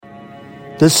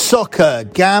The Soccer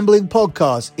Gambling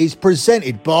Podcast is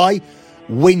presented by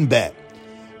WynnBET.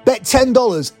 Bet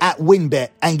 $10 at WynnBET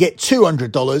and get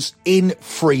 $200 in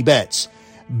free bets.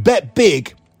 Bet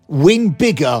big, win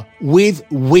bigger with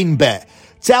WynnBET.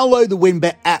 Download the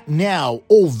WynnBET app now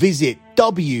or visit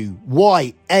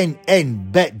wynnbet.com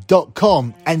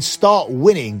and start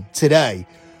winning today.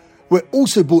 We're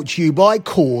also brought to you by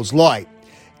Coors Light.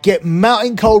 Get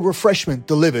mountain cold refreshment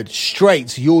delivered straight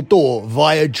to your door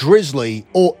via Drizzly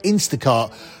or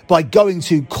Instacart by going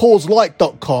to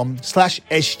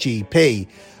CoorsLight.com/SGP.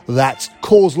 That's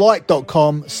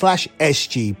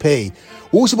CoorsLight.com/SGP.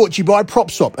 We're also brought to you by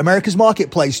PropSwap, America's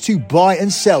marketplace to buy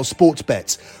and sell sports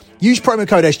bets. Use promo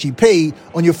code SGP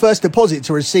on your first deposit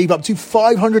to receive up to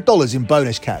 $500 in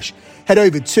bonus cash. Head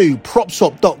over to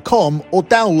PropSwap.com or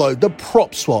download the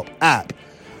PropSwap app.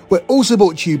 We're also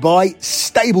brought to you by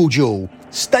StableDuel.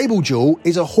 StableDuel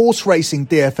is a horse racing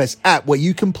DFS app where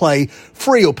you can play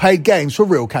free or paid games for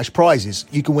real cash prizes.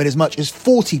 You can win as much as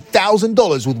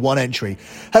 $40,000 with one entry.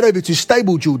 Head over to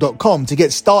StableDuel.com to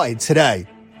get started today.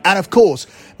 And of course,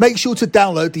 make sure to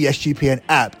download the SGPN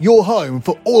app, your home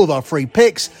for all of our free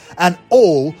picks and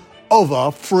all of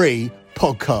our free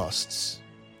podcasts.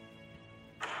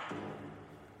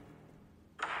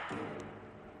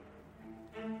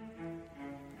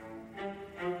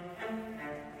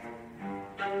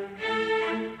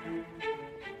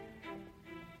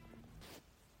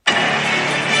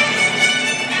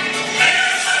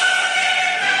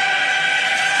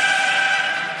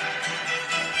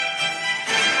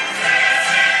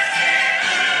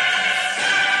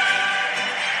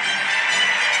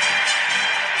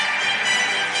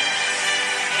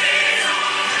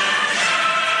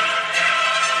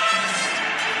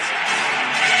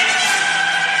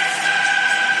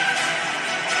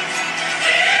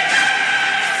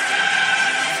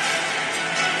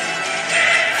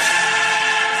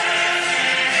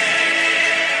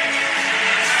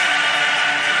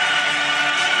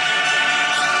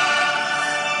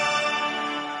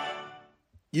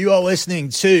 You are listening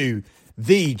to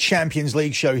the Champions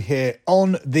League show here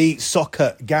on the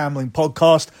Soccer Gambling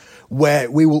Podcast,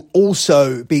 where we will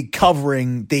also be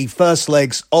covering the first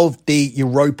legs of the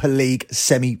Europa League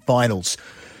semi-finals.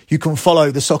 You can follow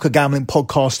the Soccer Gambling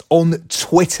Podcast on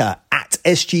Twitter at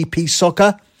SGP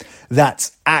Soccer.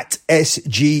 That's at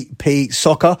SGP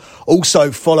Soccer.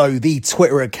 Also follow the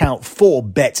Twitter account for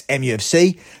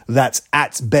BetMUFC. That's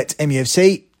at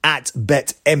BetMUFC. At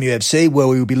BetMUFC, where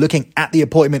we will be looking at the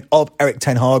appointment of Erik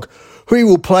ten Hag, who he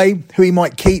will play, who he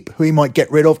might keep, who he might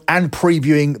get rid of, and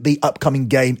previewing the upcoming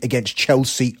game against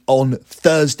Chelsea on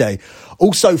Thursday.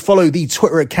 Also follow the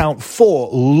Twitter account for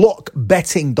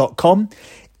LockBetting.com.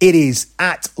 It is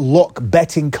at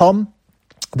LockBetting.com.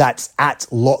 That's at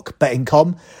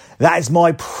LockBetting.com. That is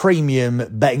my premium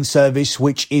betting service,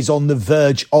 which is on the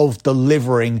verge of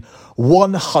delivering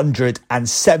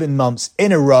 107 months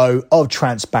in a row of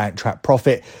transparent track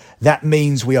profit. That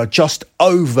means we are just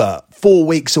over 4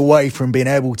 weeks away from being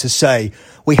able to say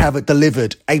we have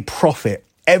delivered a profit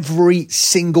every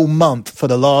single month for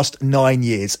the last 9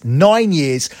 years. 9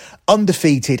 years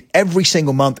undefeated every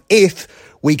single month if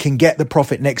we can get the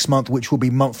profit next month, which will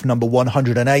be month number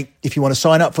 108. If you want to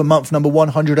sign up for month number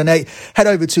 108, head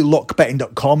over to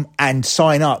lockbetting.com and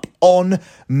sign up on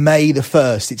May the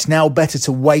 1st. It's now better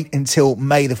to wait until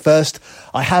May the 1st.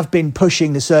 I have been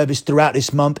pushing the service throughout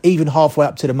this month. Even halfway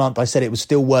up to the month, I said it was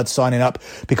still worth signing up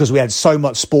because we had so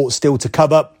much sport still to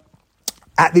cover.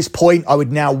 At this point, I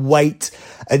would now wait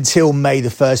until May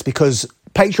the 1st because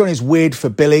Patreon is weird for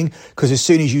billing because as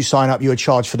soon as you sign up, you are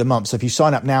charged for the month. So if you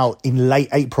sign up now in late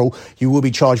April, you will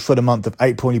be charged for the month of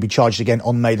April and you'll be charged again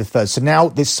on May the 1st. So now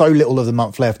there's so little of the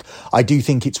month left. I do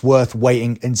think it's worth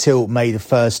waiting until May the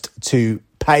 1st to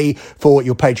pay for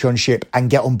your Patreonship and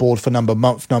get on board for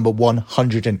month number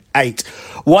 108.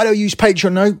 Why do I use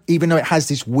Patreon though? Even though it has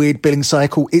this weird billing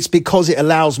cycle, it's because it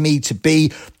allows me to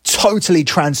be totally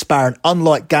transparent.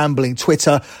 Unlike gambling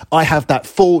Twitter, I have that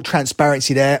full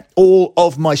transparency there. All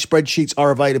of my spreadsheets are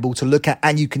available to look at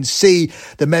and you can see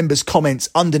the members' comments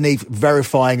underneath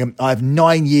verifying them. I have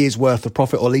 9 years worth of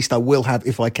profit, or at least I will have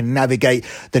if I can navigate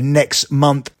the next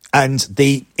month. And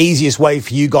the easiest way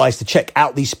for you guys to check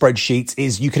out these spreadsheets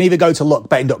is you can either go to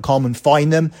lockbetting.com and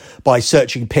find them by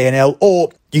searching P&L, or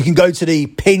you can go to the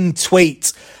pinned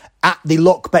tweet at the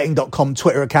lockbetting.com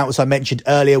Twitter account, as I mentioned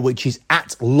earlier, which is at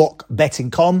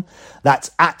lockbetting.com.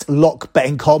 That's at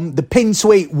lockbetting.com. The pinned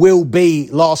tweet will be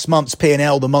last month's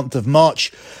P&L, the month of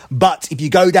March. But if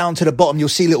you go down to the bottom, you'll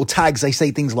see little tags. They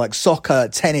say things like soccer,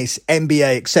 tennis,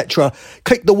 NBA, etc.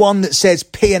 Click the one that says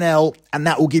P&L, and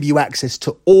that will give you access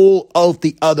to all of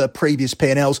the other previous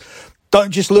P&Ls.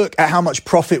 Don't just look at how much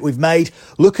profit we've made.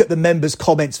 Look at the members'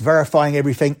 comments verifying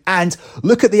everything, and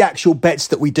look at the actual bets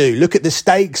that we do. Look at the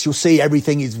stakes. You'll see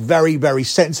everything is very, very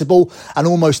sensible and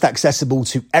almost accessible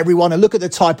to everyone. And look at the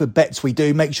type of bets we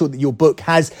do. Make sure that your book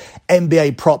has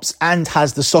NBA props and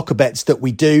has the soccer bets that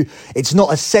we do. It's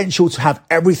not essential to have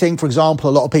everything. For example,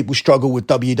 a lot of people struggle with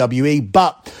WWE,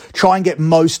 but try and get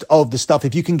most of the stuff.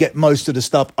 If you can get most of the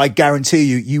stuff, I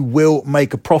guarantee you will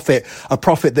make a profit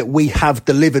that we have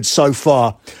delivered so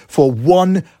far for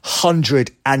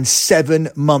 107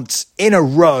 months in a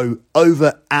row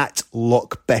over at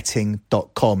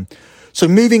lockbetting.com. So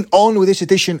moving on with this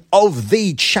edition of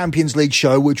the Champions League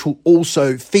show, which will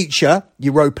also feature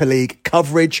Europa League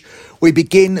coverage, we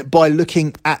begin by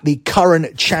looking at the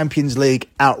current Champions League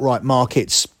outright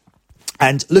markets.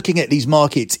 And looking at these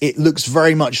markets, it looks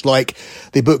very much like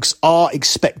the books are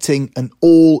expecting an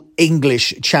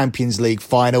all-English Champions League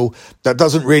final. That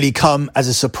doesn't really come as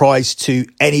a surprise to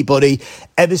anybody.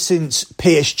 Ever since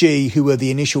PSG, who were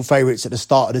the initial favourites at the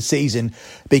start of the season,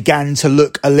 began to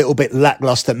look a little bit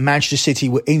lacklustre, Manchester City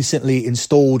were instantly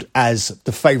installed as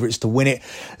the favourites to win it.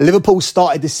 Liverpool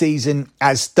started the season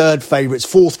as third favourites,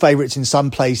 fourth favourites in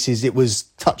some places. It was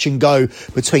touch and go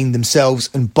between themselves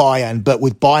and Bayern, but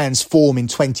with Bayern's form in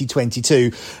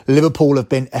 2022, Liverpool have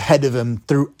been ahead of them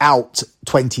throughout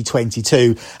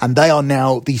 2022, and they are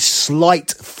now the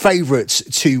slight favourites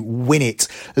to win it.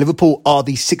 Liverpool are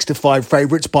the 6-5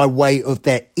 favourites by way of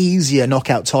their easier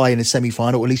knockout tie in the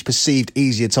semi-final, or at least perceived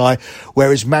easier tie,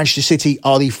 whereas Manchester City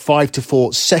are the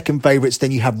 5-4 second favourites.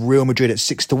 Then you have Real Madrid at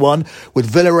 6-1,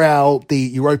 with Villarreal, the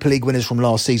Europa League winners from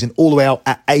last season, all the way out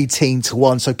at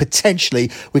 18-1. So potentially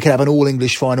we could have an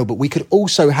all-English final, but we could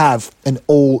also have an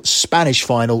all-Spanish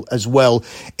final as well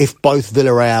if both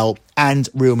Villarreal and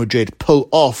Real Madrid pull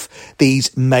off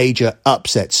these major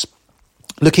upsets.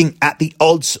 Looking at the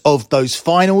odds of those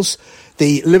finals,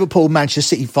 the Liverpool-Manchester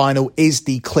City final is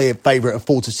the clear favourite of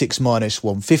 4-6 minus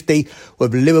 150,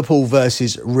 with Liverpool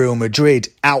versus Real Madrid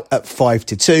out at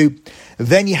 5-2.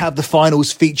 Then you have the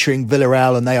finals featuring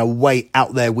Villarreal, and they are way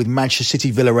out there with Manchester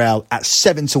City-Villarreal at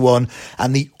 7-1,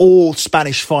 and the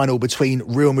all-Spanish final between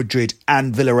Real Madrid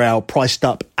and Villarreal priced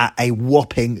up at a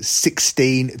whopping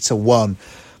 16-1.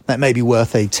 That may be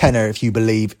worth a tenner if you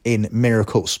believe in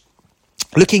miracles.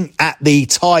 Looking at the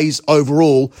ties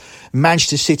overall,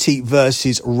 Manchester City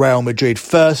versus Real Madrid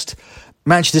first.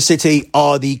 Manchester City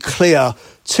are the clear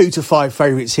 2-5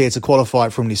 favourites here to qualify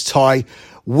from this tie,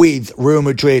 with Real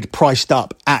Madrid priced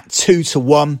up at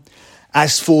 2-1.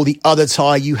 As for the other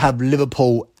tie, you have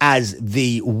Liverpool as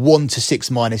the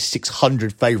 1-6 minus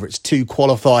 600 favourites to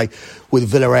qualify,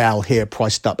 with Villarreal here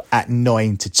priced up at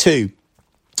 9-2.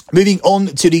 Moving on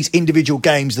to these individual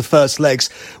games, the first legs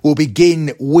will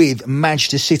begin with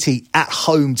Manchester City at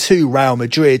home to Real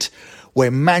Madrid,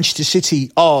 where Manchester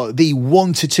City are the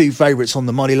 1-2 favourites on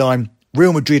the money line.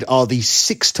 Real Madrid are the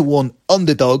 6-1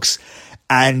 underdogs,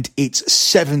 and it's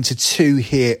 7-2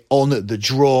 here on the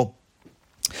draw.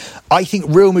 I think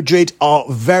Real Madrid are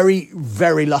very,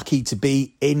 very lucky to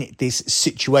be in this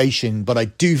situation, but I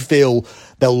do feel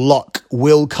their luck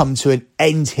will come to an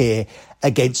end here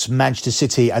against Manchester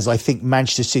City, as I think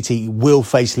Manchester City will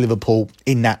face Liverpool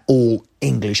in that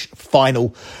all-English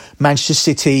final. Manchester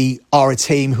City are a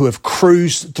team who have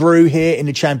cruised through here in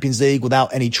the Champions League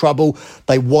without any trouble.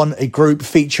 They won a group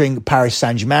featuring Paris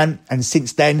Saint-Germain, and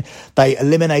since then they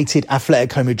eliminated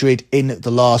Atletico Madrid in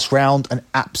the last round and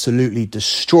absolutely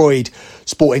destroyed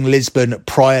Sporting Lisbon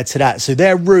prior to that. So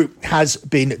their route has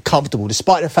been comfortable,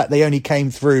 despite the fact they only came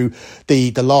through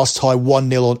the last tie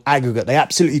 1-0 on aggregate. They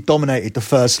absolutely dominated the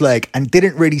first leg and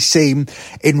didn't really seem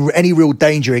in any real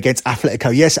danger against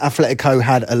Atletico. Yes, Atletico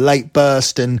had a late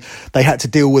burst and they had to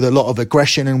deal with a lot of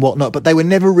aggression and whatnot, but they were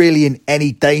never really in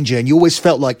any danger. And you always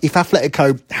felt like if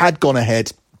Atletico had gone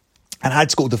ahead and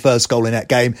had scored the first goal in that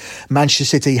game, Manchester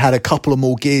City had a couple of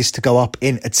more gears to go up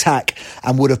in attack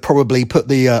and would have probably put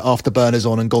the afterburners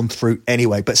on and gone through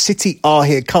anyway. But City are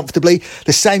here comfortably.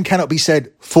 The same cannot be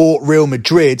said for Real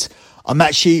Madrid. I'm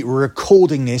actually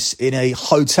recording this in a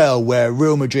hotel where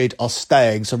Real Madrid are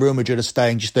staying. So Real Madrid are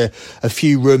staying just a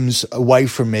few rooms away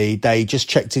from me. They just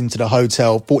checked into the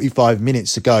hotel 45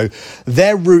 minutes ago.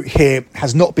 Their route here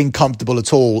has not been comfortable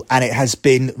at all, and it has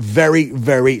been very,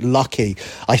 very lucky.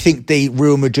 I think the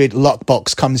Real Madrid luck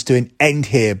box comes to an end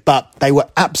here, but they were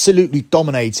absolutely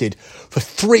dominated for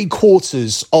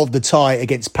 3/4 of the tie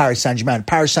against Paris Saint-Germain.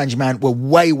 Paris Saint-Germain were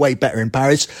way, way better in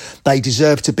Paris. They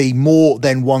deserve to be more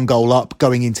than one goal up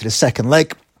going into the second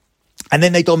leg. And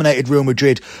then they dominated Real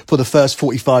Madrid for the first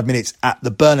 45 minutes at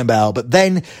the Bernabeu. But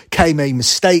then came a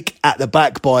mistake at the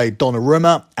back by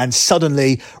Donnarumma, and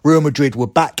suddenly Real Madrid were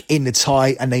back in the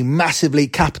tie, and they massively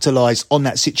capitalised on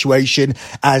that situation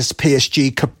as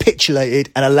PSG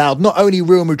capitulated and allowed not only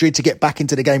Real Madrid to get back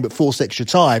into the game but forced extra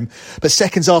time, but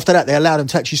seconds after that they allowed them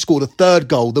to actually score the third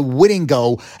goal, the winning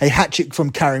goal, a hat-trick from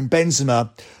Karim Benzema,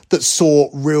 that saw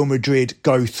Real Madrid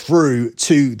go through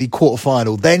to the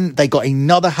quarterfinal. Then they got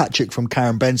another hat-trick from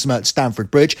Karim Benzema at Stamford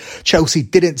Bridge. Chelsea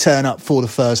didn't turn up for the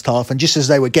first half, and just as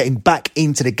they were getting back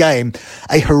into the game,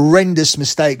 a horrendous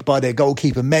mistake by their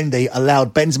goalkeeper Mendy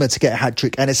allowed Benzema to get a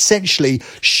hat-trick and essentially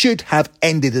should have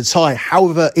ended the tie.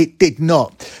 However, it did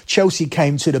not. Chelsea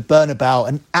came to the Bernabeu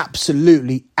and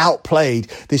absolutely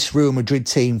outplayed this Real Madrid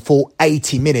team for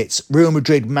 80 minutes. Real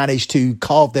Madrid managed to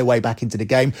carve their way back into the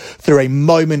game through a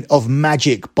moment of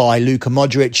magic by Luka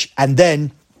Modric, and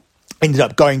then ended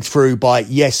up going through by,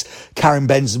 yes, Karim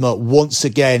Benzema once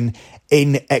again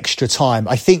in extra time.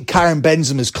 I think Karim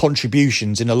Benzema's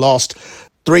contributions in the last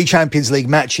 3 Champions League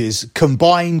matches,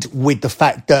 combined with the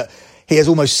fact that he has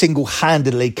almost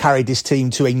single-handedly carried this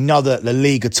team to another La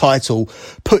Liga title,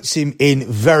 puts him in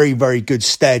very, very good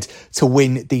stead to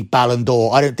win the Ballon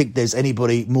d'Or. I don't think there's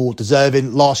anybody more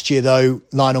deserving. Last year, though,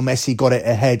 Lionel Messi got it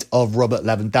ahead of Robert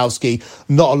Lewandowski.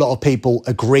 Not a lot of people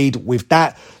agreed with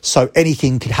that, so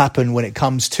anything could happen when it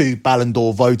comes to Ballon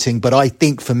d'Or voting. But I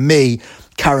think for me,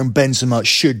 Karim Benzema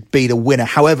should be the winner.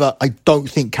 However, I don't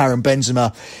think Karim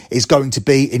Benzema is going to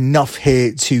be enough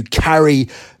here to carry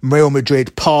Real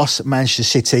Madrid past Manchester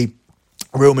City.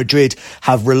 Real Madrid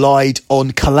have relied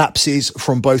on collapses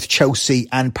from both Chelsea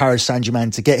and Paris Saint-Germain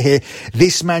to get here.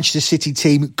 This Manchester City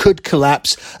team could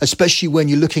collapse, especially when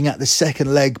you're looking at the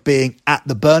second leg being at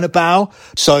the Bernabeu.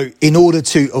 So in order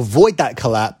to avoid that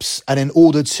collapse and in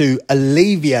order to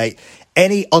alleviate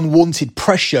any unwanted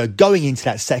pressure going into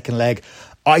that second leg,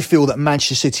 I feel that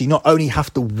Manchester City not only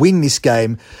have to win this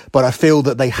game, but I feel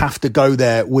that they have to go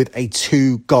there with a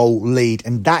 2-goal lead.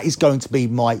 And that is going to be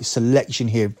my selection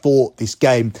here for this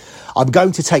game. I'm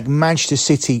going to take Manchester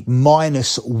City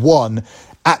 -1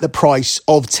 at the price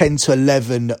of 10 to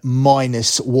 11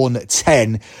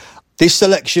 -110. This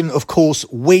selection, of course,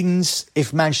 wins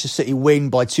if Manchester City win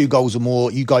by 2 goals or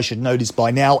more. You guys should know this by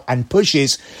now. And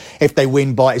pushes if they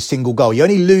win by a single goal. You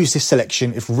only lose this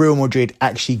selection if Real Madrid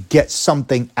actually gets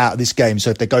something out of this game.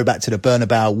 So if they go back to the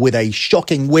Bernabeu with a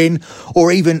shocking win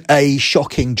or even a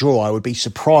shocking draw, I would be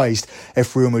surprised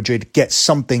if Real Madrid gets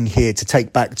something here to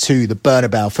take back to the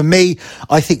Bernabeu. For me,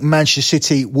 I think Manchester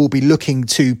City will be looking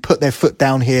to put their foot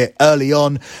down here early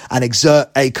on and exert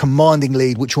a commanding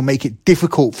lead, which will make it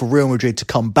difficult for Real Madrid to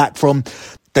come back from.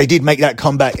 They did make that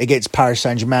comeback against Paris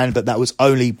Saint-Germain, but that was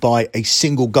only by a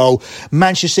single goal.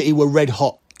 Manchester City were red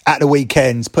hot at the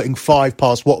weekends, putting 5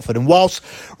 past Watford. And whilst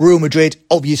Real Madrid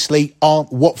obviously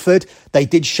aren't Watford, they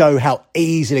did show how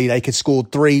easily they could score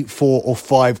 3, 4 or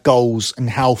 5 goals and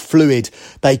how fluid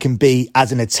they can be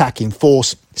as an attacking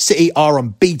force. City are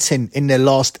unbeaten in their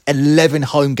last 11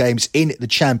 home games in the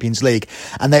Champions League,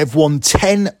 and they have won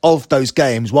 10 of those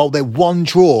games, while their one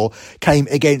draw came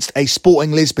against a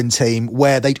Sporting Lisbon team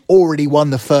where they'd already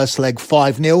won the first leg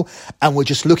 5-0 and were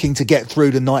just looking to get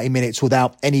through the 90 minutes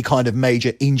without any kind of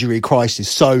major injury crisis.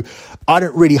 So I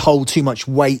don't really hold too much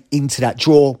weight into that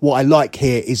draw. What I like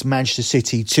here is Manchester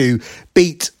City to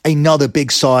beat another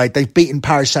big side. They've beaten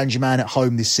Paris Saint-Germain at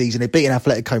home this season. They've beaten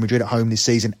Atletico Madrid at home this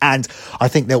season. And I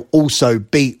think they'll also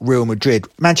beat Real Madrid.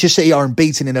 Manchester City are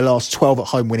unbeaten in the last 12 at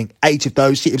home, winning 8 of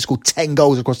those. City have scored 10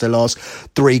 goals across their last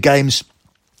 3 games.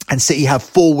 And City have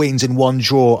 4 wins and 1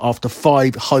 draw after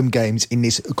 5 home games in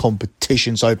this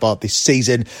competition so far this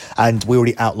season. And we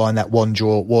already outlined that 1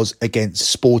 draw was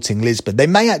against Sporting Lisbon. There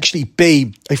may actually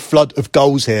be a flood of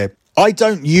goals here. I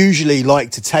don't usually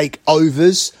like to take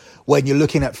overs when you're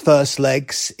looking at first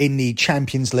legs in the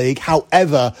Champions League.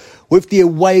 However, with the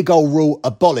away goal rule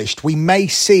abolished, we may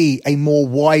see a more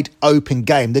wide open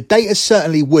game. The data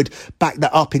certainly would back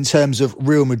that up in terms of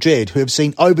Real Madrid, who have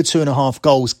seen over 2.5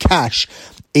 goals cash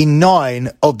in 9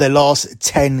 of their last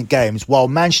 10 games, while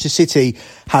Manchester City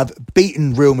have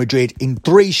beaten Real Madrid in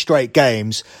 3 straight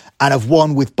games and have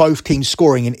won with both teams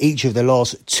scoring in each of their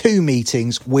last 2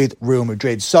 meetings with Real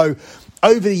Madrid. So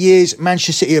over the years,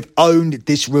 Manchester City have owned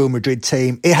this Real Madrid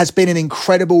team. It has been an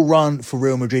incredible run for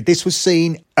Real Madrid. This was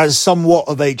seen as somewhat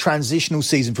of a transitional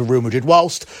season for Real Madrid,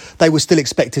 whilst they were still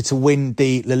expected to win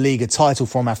the La Liga title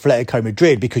from Atletico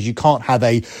Madrid, because you can't have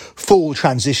a full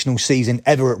transitional season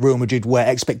ever at Real Madrid where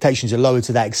expectations are lower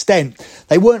to that extent.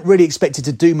 They weren't really expected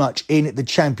to do much in the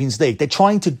Champions League. They're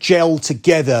trying to gel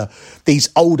together these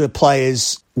older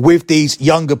players with these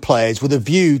younger players with a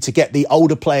view to get the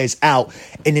older players out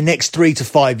in the next 3 to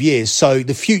 5 years. So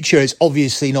the future is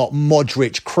obviously not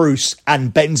Modric, Kroos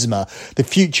and Benzema. The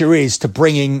future is to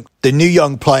bringing the new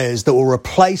young players that will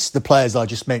replace the players I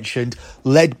just mentioned,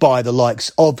 led by the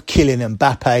likes of Kylian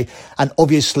Mbappe, and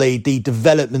obviously the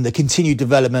continued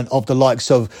development of the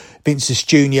likes of Vinicius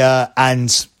Jr. and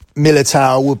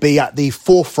Militao will be at the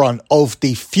forefront of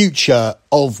the future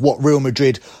of what Real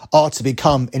Madrid are to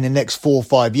become in the next 4 or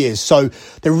 5 years. So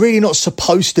they're really not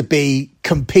supposed to be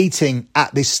competing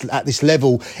at this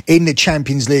level in the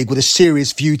Champions League with a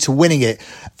serious view to winning it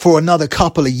for another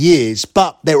couple of years.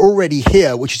 But they're already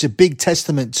here, which is a big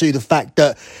testament to the fact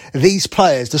that these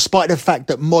players, despite the fact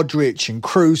that Modric and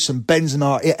Kroos and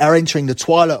Benzema are entering the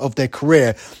twilight of their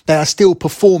career, they are still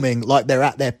performing like they're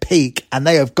at their peak, and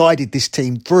they have guided this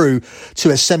team through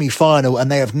to a semi-final,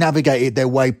 and they have navigated their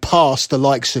way past the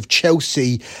likes of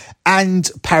Chelsea and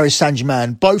Paris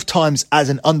Saint-Germain, both times as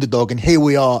an underdog, and here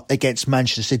we are against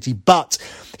Manchester City. But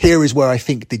here is where I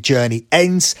think the journey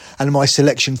ends, and my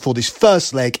selection for this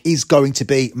first leg is going to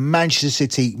be Manchester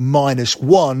City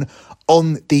 -1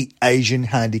 on the Asian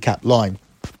handicap line.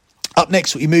 Up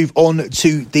next, we move on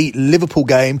to the Liverpool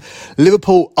game.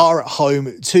 Liverpool are at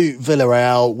home to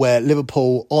Villarreal, where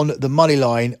Liverpool on the money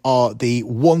line are the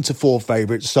 1-4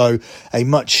 favourites, so a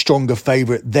much stronger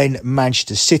favourite than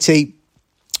Manchester City.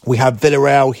 We have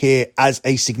Villarreal here as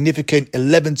a significant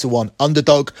 11-1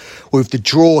 underdog, with the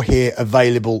draw here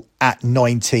available at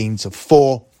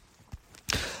 19-4.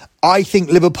 I think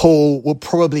Liverpool will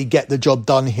probably get the job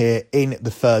done here in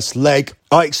the first leg.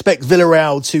 I expect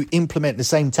Villarreal to implement the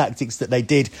same tactics that they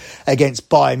did against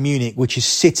Bayern Munich, which is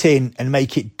sit in and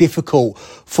make it difficult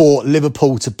for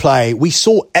Liverpool to play. We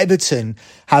saw Everton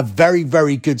have very,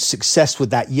 very good success with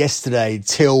that yesterday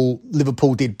till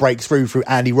Liverpool did break through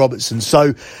Andy Robertson.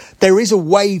 So there is a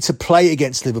way to play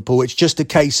against Liverpool. It's just a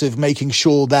case of making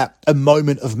sure that a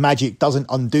moment of magic doesn't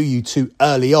undo you too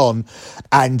early on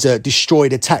and destroy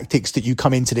the tactics that you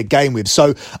come into the game with.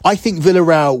 So I think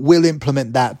Villarreal will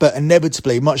implement that, but inevitably,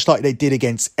 much like they did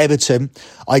against Everton,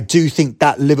 I do think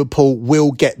that Liverpool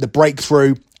will get the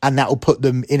breakthrough, and that will put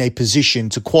them in a position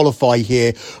to qualify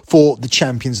here for the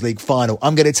Champions League final.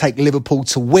 I'm going to take Liverpool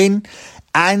to win,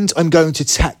 and I'm going to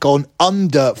tack on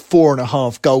under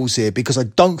 4.5 goals here, because I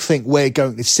don't think we're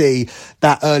going to see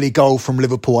that early goal from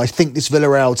Liverpool. I think this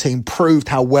Villarreal team proved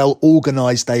how well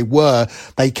organised they were.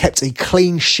 They kept a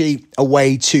clean sheet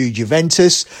away to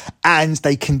Juventus, and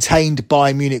they contained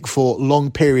Bayern Munich for long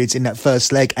periods in that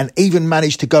first leg, and even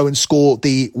managed to go and score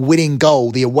the winning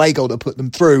goal, the away goal that put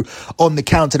them through on the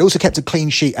counter. They also kept a clean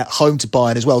sheet at home to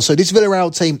Bayern as well. So this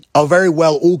Villarreal team are very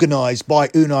well organised by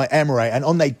Unai Emery, and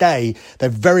on their day, they're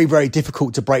very, very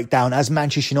difficult to break down, as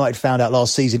Manchester United found out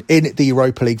last season in the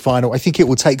Europa League final. I think it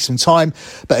will take some time,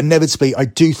 but inevitably, I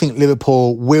do think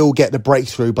Liverpool will get the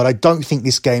breakthrough, but I don't think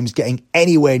this game's getting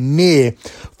anywhere near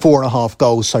 4.5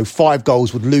 goals. So 5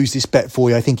 goals would lose this bet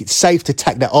for you. I think it's safe to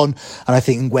tack that on, and I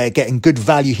think we're getting good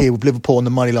value here with Liverpool on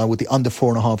the money line with the under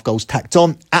 4.5 goals tacked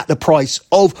on at the price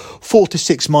of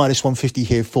 4-6 -150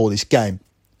 here for this game.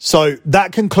 So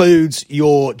that concludes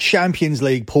your Champions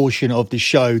League portion of the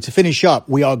show. To finish up,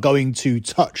 we are going to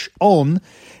touch on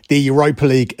the Europa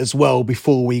League as well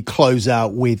before we close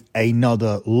out with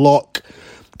another lock.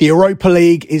 The Europa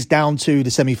League is down to the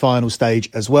semi-final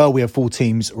stage as well. We have 4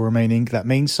 teams remaining, that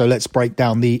means. So let's break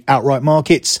down the outright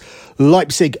markets.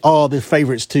 Leipzig are the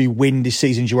favourites to win this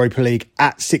season's Europa League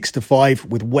at 6-5,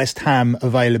 with West Ham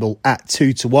available at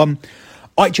 2-1.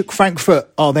 Eintracht Frankfurt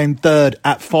are then third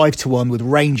at 5-1, with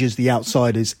Rangers, the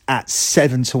outsiders, at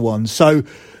 7-1. So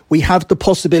we have the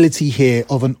possibility here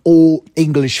of an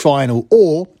all-English final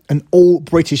or an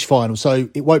all-British final. So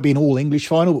it won't be an all-English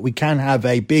final, but we can have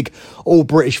a big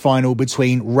all-British final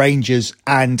between Rangers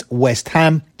and West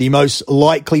Ham. The most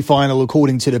likely final,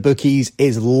 according to the bookies,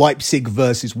 is Leipzig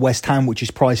versus West Ham, which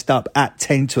is priced up at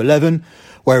 10-11.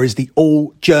 Whereas the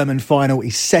all-German final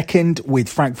is second, with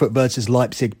Frankfurt versus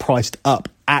Leipzig priced up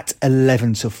at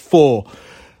 11-4.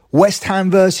 West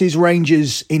Ham versus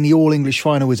Rangers in the all-English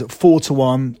final is at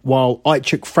 4-1, while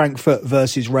Eintracht Frankfurt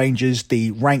versus Rangers,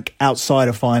 the rank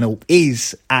outsider final,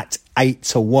 is at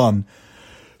 8-1.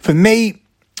 For me,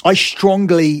 I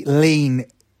strongly lean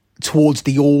towards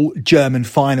the all-German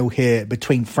final here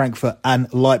between Frankfurt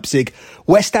and Leipzig.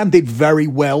 West Ham did very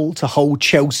well to hold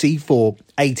Chelsea for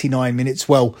 89 minutes.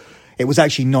 Well, it was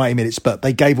actually 90 minutes, but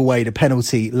they gave away the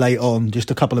penalty late on, just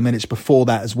a couple of minutes before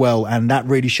that as well. And that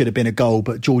really should have been a goal.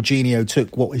 But Jorginho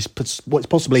took what's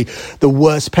possibly the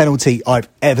worst penalty I've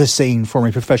ever seen from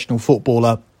a professional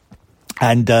footballer.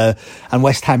 And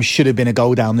West Ham should have been a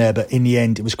goal down there, but in the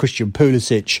end, it was Christian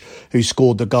Pulisic who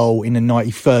scored the goal in the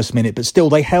 91st minute. But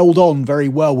still, they held on very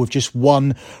well with just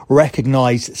one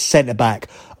recognised centre-back.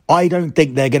 I don't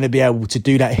think they're going to be able to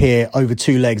do that here over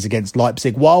two legs against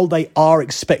Leipzig. While they are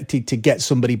expected to get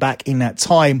somebody back in that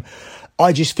time,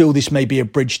 I just feel this may be a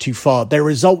bridge too far. Their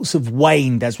results have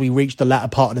waned as we reach the latter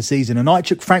part of the season, and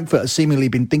Eintracht Frankfurt has seemingly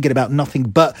been thinking about nothing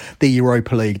but the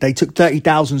Europa League. They took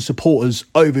 30,000 supporters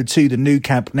over to the Nou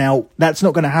Camp. Now, that's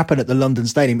not going to happen at the London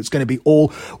Stadium. It's going to be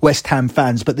all West Ham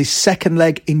fans. But this second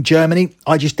leg in Germany,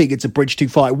 I just think it's a bridge too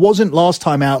far. It wasn't last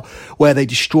time out where they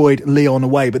destroyed Lyon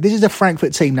away, but this is a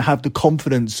Frankfurt team that have the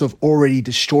confidence of already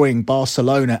destroying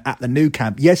Barcelona at the Nou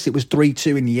Camp. Yes, it was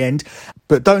 3-2 in the end,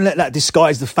 but don't let that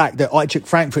disguise the fact that Eintracht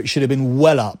Frankfurt should have been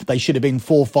well up. They should have been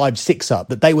 4-5-6 up,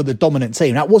 that they were the dominant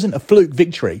team. That wasn't a fluke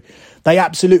victory. They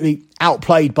absolutely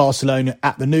outplayed Barcelona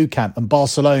at the Nou Camp, and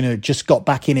Barcelona just got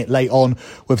back in it late on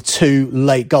with two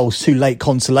late goals, two late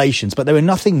consolations. But they were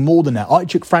nothing more than that.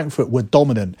 Eintracht Frankfurt were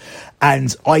dominant,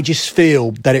 and I just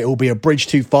feel that it will be a bridge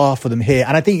too far for them here.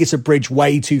 And I think it's a bridge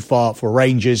way too far for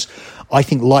Rangers. I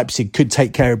think Leipzig could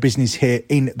take care of business here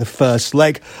in the first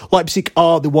leg. Leipzig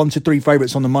are the 1-3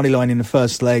 favourites on the money line in the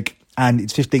first leg, and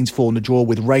it's 15-4 on the draw,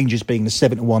 with Rangers being the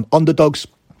 7-1 underdogs.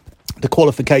 The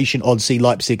qualification odds see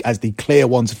Leipzig as the clear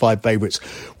 1-5 favourites,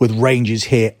 with Rangers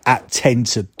here at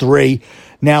 10-3.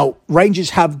 Now, Rangers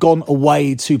have gone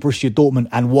away to Borussia Dortmund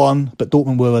and won, but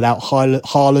Dortmund were without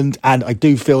Haaland, and I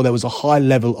do feel there was a high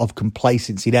level of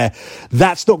complacency there.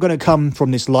 That's not going to come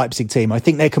from this Leipzig team. I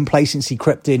think their complacency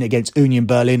crept in against Union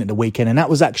Berlin at the weekend, and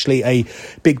that was actually a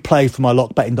big play for my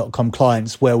lockbetting.com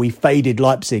clients, where we faded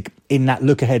Leipzig in that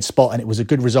look-ahead spot, and it was a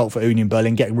good result for Union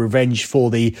Berlin, getting revenge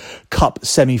for the Cup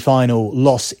semi-final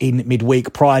loss in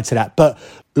midweek prior to that. But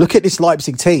look at this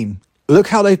Leipzig team. Look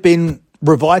how they've been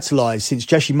revitalised since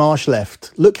Jesse Marsch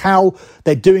left. Look how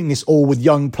they're doing this all with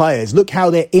young players. Look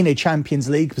how they're in a Champions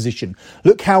League position.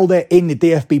 Look how they're in the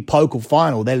DFB Pokal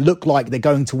final. They look like they're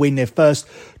going to win their first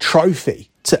trophy.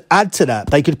 To add to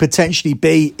that, they could potentially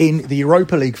be in the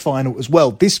Europa League final as well.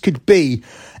 This could be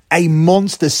a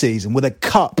monster season with a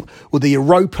cup, with the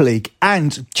Europa League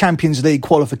and Champions League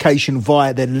qualification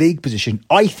via their league position.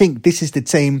 I think this is the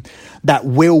team that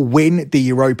will win the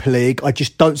Europa League. I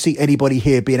just don't see anybody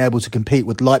here being able to compete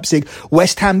with Leipzig.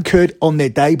 West Ham could on their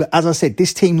day, but as I said,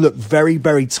 this team looked very,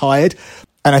 very tired.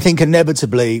 And I think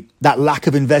inevitably that lack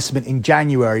of investment in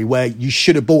January, where you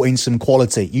should have bought in some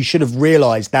quality, you should have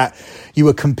realised that you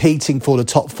were competing for the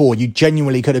top four. You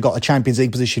genuinely could have got a Champions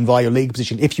League position via your league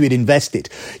position if you had invested.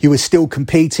 You were still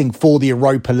competing for the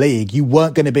Europa League. You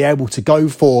weren't going to be able to go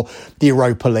for the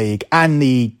Europa League and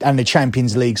the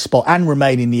Champions League spot and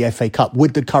remain in the FA Cup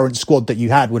with the current squad that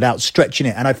you had without stretching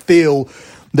it. And I feel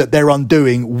that their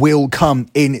undoing will come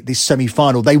in this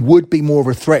semi-final. They would be more of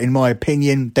a threat, in my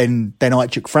opinion, than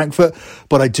Eintracht Frankfurt,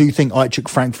 but I do think Eintracht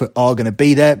Frankfurt are going to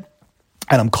be there,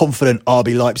 and I'm confident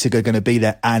RB Leipzig are going to be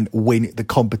there and win the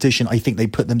competition. I think they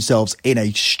put themselves in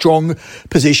a strong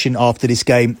position after this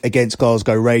game against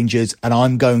Glasgow Rangers, and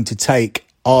I'm going to take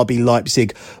RB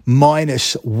Leipzig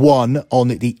 -1 on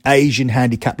the Asian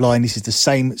handicap line. This is the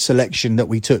same selection that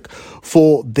we took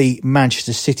for the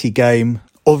Manchester City game.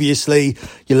 Obviously,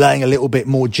 you're laying a little bit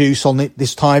more juice on it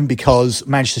this time because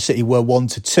Manchester City were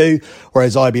 1-2,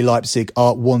 whereas RB Leipzig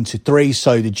are 1-3.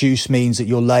 So the juice means that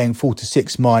you're laying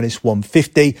 4-6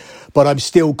 -150. But I'm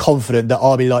still confident that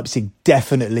RB Leipzig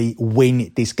definitely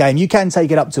win this game. You can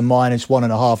take it up to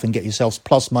 -1.5 and get yourselves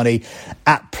plus money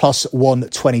at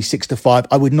 +126 to 5.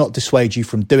 I would not dissuade you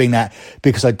from doing that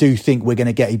because I do think we're going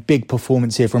to get a big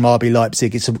performance here from RB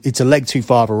Leipzig. It's a leg too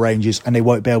far for Rangers, and they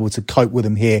won't be able to cope with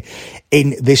them here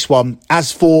in this one.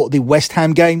 As for the West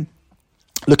Ham game,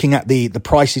 looking at the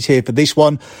prices here for this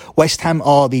one, West Ham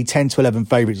are the 10-11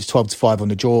 favourites. It's 12-5 on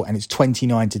the draw, and it's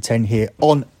 29-10 here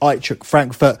on Eintracht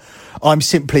Frankfurt. I'm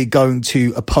simply going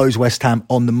to oppose West Ham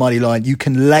on the money line. You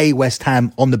can lay West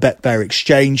Ham on the Betfair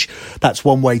exchange. That's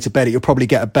one way to bet it. You'll probably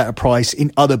get a better price.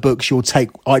 In other books, you'll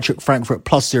take Eintracht Frankfurt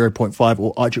plus 0.5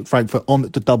 or Eintracht Frankfurt on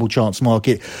the double chance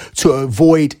market to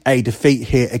avoid a defeat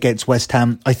here against West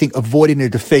Ham. I think avoiding a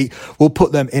defeat will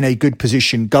put them in a good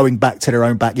position going back to their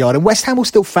own backyard. And West Ham will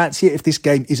still fancy it if this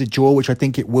game is a draw, which I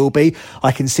think it will be.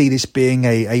 I can see this being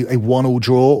a 1-1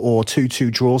 draw or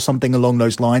 2-2 draw, something along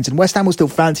those lines. And West Ham will still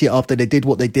fancy it after they did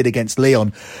what they did against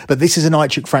Lyon. But this is an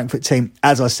Eintracht Frankfurt team,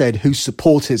 as I said, whose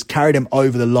supporters carried them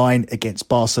over the line against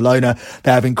Barcelona.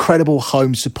 They have incredible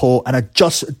home support, and I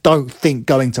just don't think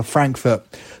going to Frankfurt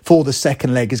for the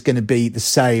second leg is going to be the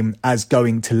same as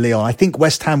going to Lyon. I think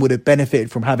West Ham would have benefited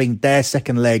from having their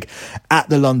second leg at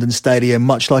the London Stadium,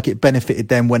 much like it benefited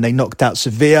them when they knocked out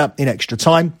Sevilla in extra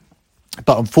time.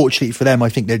 But unfortunately for them, I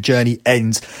think their journey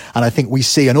ends. And I think we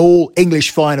see an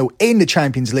all-English final in the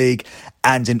Champions League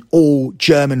and an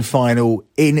all-German final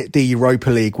in the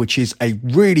Europa League, which is a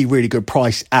really, really good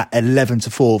price at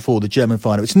 11-4 for the German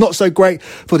final. It's not so great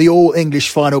for the all-English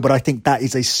final, but I think that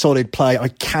is a solid play. I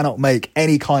cannot make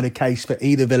any kind of case for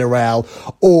either Villarreal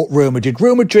or Real Madrid.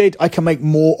 Real Madrid, I can make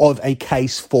more of a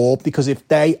case for, because if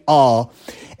they are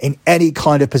in any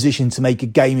kind of position to make a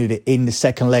game of it in the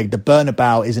second leg, the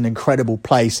Bernabeu is an incredible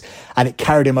place, and it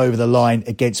carried him over the line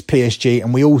against PSG.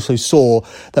 And we also saw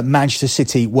that Manchester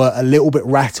City were a little bit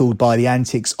rattled by the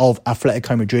antics of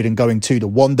Atletico Madrid and going to the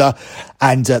Wanda.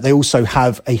 And they also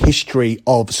have a history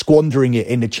of squandering it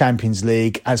in the Champions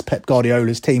League, as Pep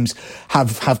Guardiola's teams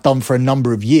have done for a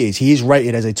number of years. He is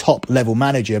rated as a top level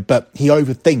manager, but he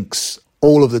overthinks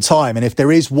all of the time. And if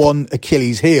there is one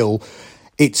Achilles heel,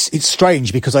 it's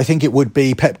strange, because I think it would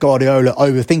be Pep Guardiola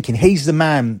overthinking. He's the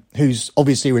man who's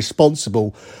obviously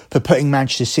responsible for putting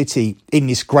Manchester City in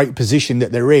this great position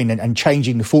that they're in and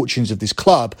changing the fortunes of this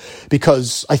club,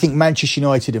 because I think Manchester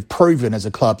United have proven as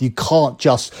a club you can't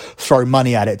just throw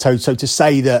money at it. So to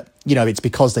say that, you know, it's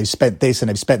because they've spent this and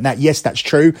they've spent that, yes, that's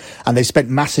true, and they've spent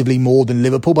massively more than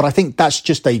Liverpool, but I think that's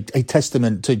just a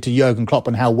testament to Jurgen Klopp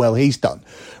and how well he's done.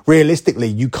 Realistically,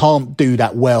 you can't do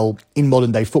that well in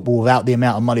modern day football without the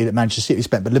amount of money that Manchester City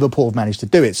spent, but Liverpool have managed to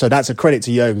do it, so that's a credit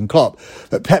to Jurgen Klopp.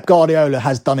 But Pep Guardiola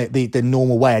has done it the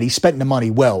normal way, and he spent the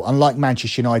money well. Unlike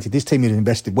Manchester United, this team has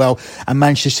invested well, and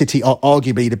Manchester City are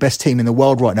arguably the best team in the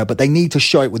world right now, but they need to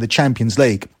show it with the Champions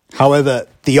League. However,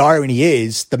 the irony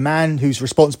is the man who's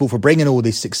responsible for bringing all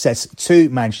this success to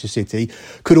Manchester City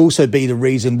could also be the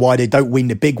reason why they don't win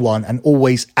the big one and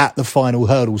always at the final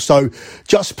hurdle. So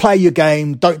just play your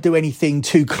game. Don't do anything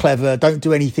too clever. Don't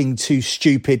do anything too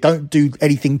stupid. Don't do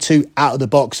anything too out of the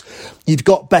box. You've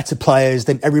got better players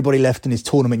than everybody left in this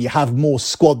tournament. You have more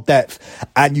squad depth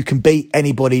and you can beat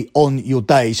anybody on your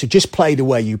day. So just play the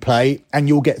way you play and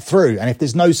you'll get through. And if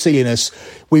there's no silliness,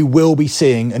 we will be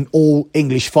seeing an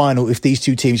all-English final if these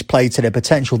two teams play to their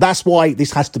potential. That's why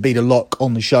this has to be the lock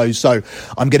on the show. So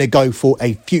I'm going to go for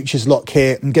a futures lock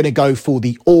here. I'm going to go for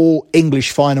the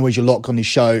all-English final as your lock on the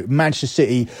show. Manchester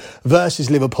City versus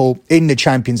Liverpool in the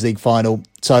Champions League final.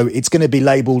 So it's going to be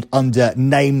labelled under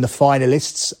Name the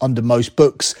Finalists under most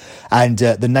books. And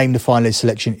the Name the Finalists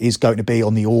selection is going to be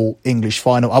on the all-English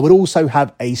final. I would also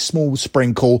have a small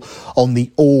sprinkle on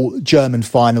the all-German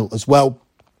final as well,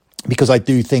 because I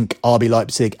do think RB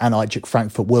Leipzig and Eintracht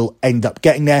Frankfurt will end up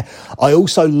getting there. I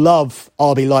also love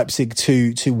RB Leipzig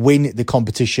to win the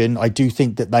competition. I do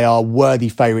think that they are worthy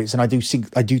favourites, and I do think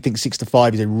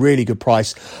 6-5 is a really good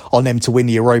price on them to win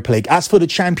the Europa League. As for the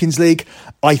Champions League,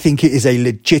 I think it is a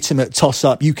legitimate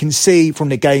toss-up. You can see from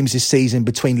the games this season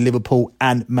between Liverpool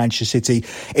and Manchester City,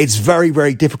 it's very,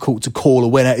 very difficult to call a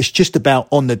winner. It's just about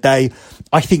on the day.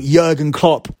 I think Jurgen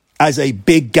Klopp, as a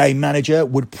big game manager,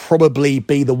 would probably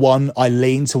be the one I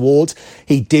lean towards.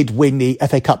 He did win the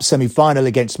FA Cup semi-final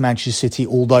against Manchester City,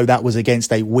 although that was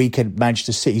against a weakened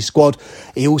Manchester City squad.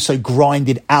 He also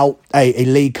grinded out a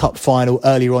League Cup final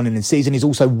earlier on in the season. He's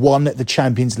also won the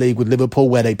Champions League with Liverpool,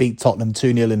 where they beat Tottenham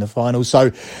 2-0 in the final.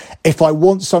 So if I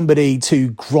want somebody to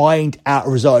grind out a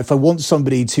result, if I want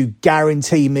somebody to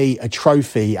guarantee me a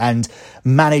trophy and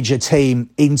manage a team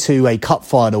into a cup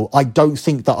final, I don't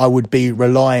think that I would be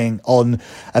relying on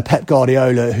a Pep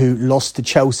Guardiola who lost to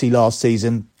Chelsea last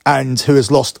season and who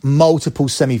has lost multiple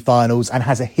semi-finals and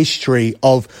has a history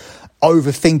of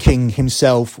overthinking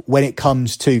himself when it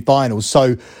comes to finals.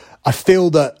 So I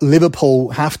feel that Liverpool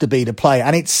have to be the play,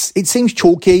 and it seems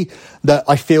chalky that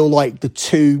I feel like the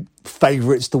two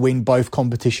favourites to win both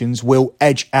competitions will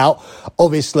edge out.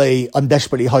 Obviously, I'm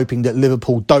desperately hoping that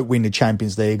Liverpool don't win the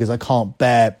Champions League, because I can't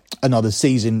bear another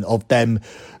season of them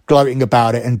gloating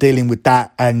about it and dealing with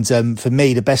that. And for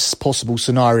me, the best possible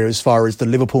scenario as far as the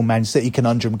Liverpool-Man City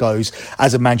conundrum goes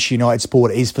as a Manchester United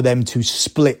supporter is for them to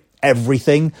split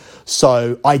everything.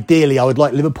 So ideally, I would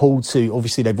like Liverpool to,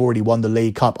 obviously they've already won the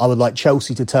League Cup, I would like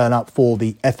Chelsea to turn up for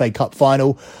the FA Cup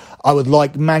final. I would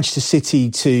like Manchester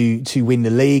City to win the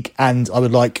league, and I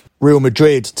would like Real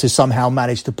Madrid to somehow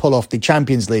manage to pull off the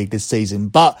Champions League this season.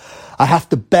 But I have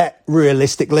to bet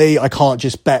realistically. I can't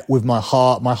just bet with my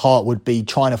heart. My heart would be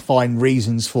trying to find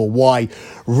reasons for why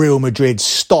Real Madrid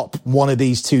stop one of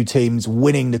these two teams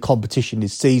winning the competition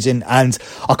this season. And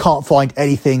I can't find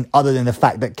anything other than the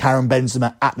fact that Karim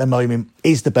Benzema at the moment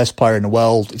is the best player in the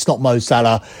world. It's not Mo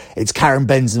Salah. It's Karim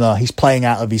Benzema. He's playing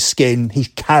out of his skin. He's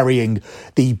carrying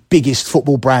the biggest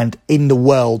football brand in the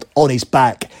world on his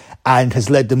back, and has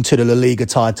led them to the La Liga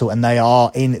title, and they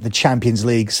are in the Champions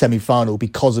League semi-final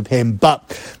because of him. But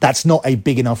that's not a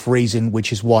big enough reason,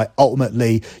 which is why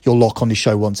ultimately your lock on the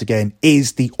show once again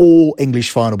is the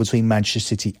all-English final between Manchester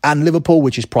City and Liverpool,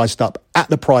 which is priced up at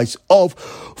the price of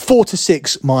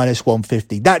 4-6 minus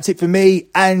 150. That's it for me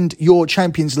and your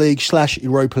Champions League /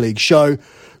 Europa League show.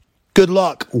 Good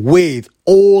luck with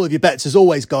all of your bets as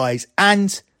always, guys,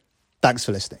 and thanks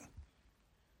for listening.